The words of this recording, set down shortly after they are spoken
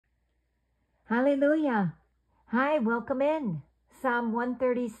Hallelujah. Hi, welcome in. Psalm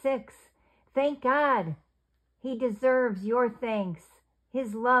 136. Thank God. He deserves your thanks.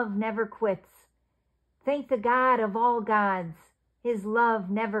 His love never quits. Thank the God of all gods. His love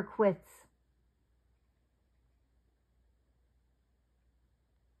never quits.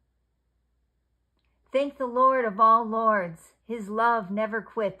 Thank the Lord of all lords. His love never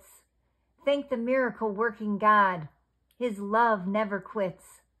quits. Thank the miracle-working God. His love never quits.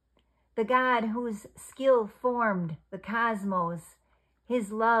 The God whose skill formed the cosmos. His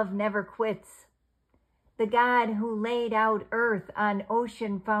love never quits. The God who laid out earth on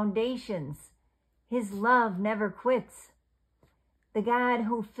ocean foundations. His love never quits. The God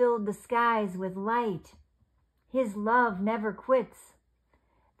who filled the skies with light. His love never quits.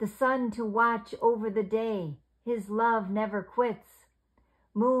 The sun to watch over the day. His love never quits.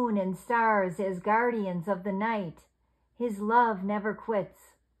 Moon and stars as guardians of the night. His love never quits.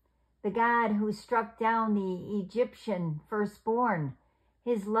 The God who struck down the Egyptian firstborn.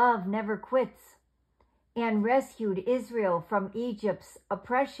 His love never quits. And rescued Israel from Egypt's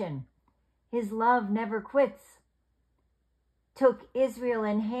oppression. His love never quits. Took Israel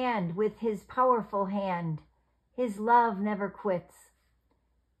in hand with his powerful hand. His love never quits.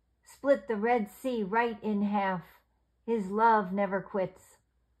 Split the Red Sea right in half. His love never quits.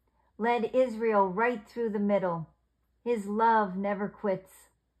 Led Israel right through the middle. His love never quits.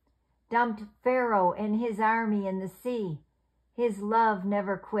 Dumped Pharaoh and his army in the sea. His love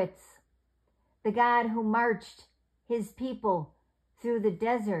never quits. The God who marched his people through the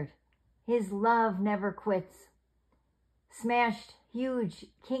desert. His love never quits. Smashed huge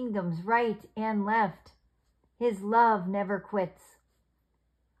kingdoms right and left. His love never quits.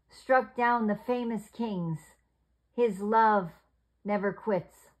 Struck down the famous kings. His love never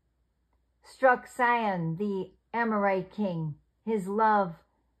quits. Struck Sihon, the Amorite king. His love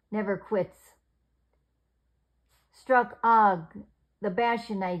never quits. Struck Og, the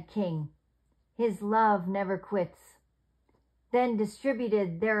Bashanite king. His love never quits. Then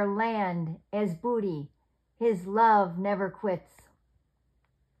distributed their land as booty. His love never quits.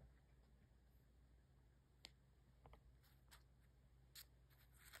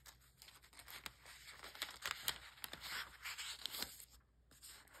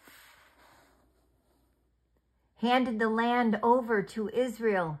 Handed the land over to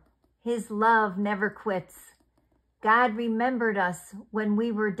Israel. His love never quits. God remembered us when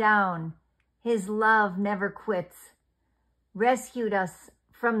we were down. His love never quits. Rescued us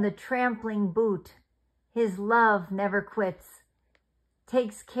from the trampling boot. His love never quits.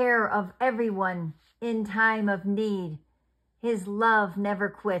 Takes care of everyone in time of need. His love never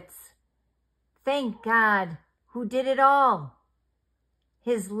quits. Thank God who did it all.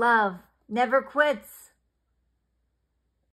 His love never quits.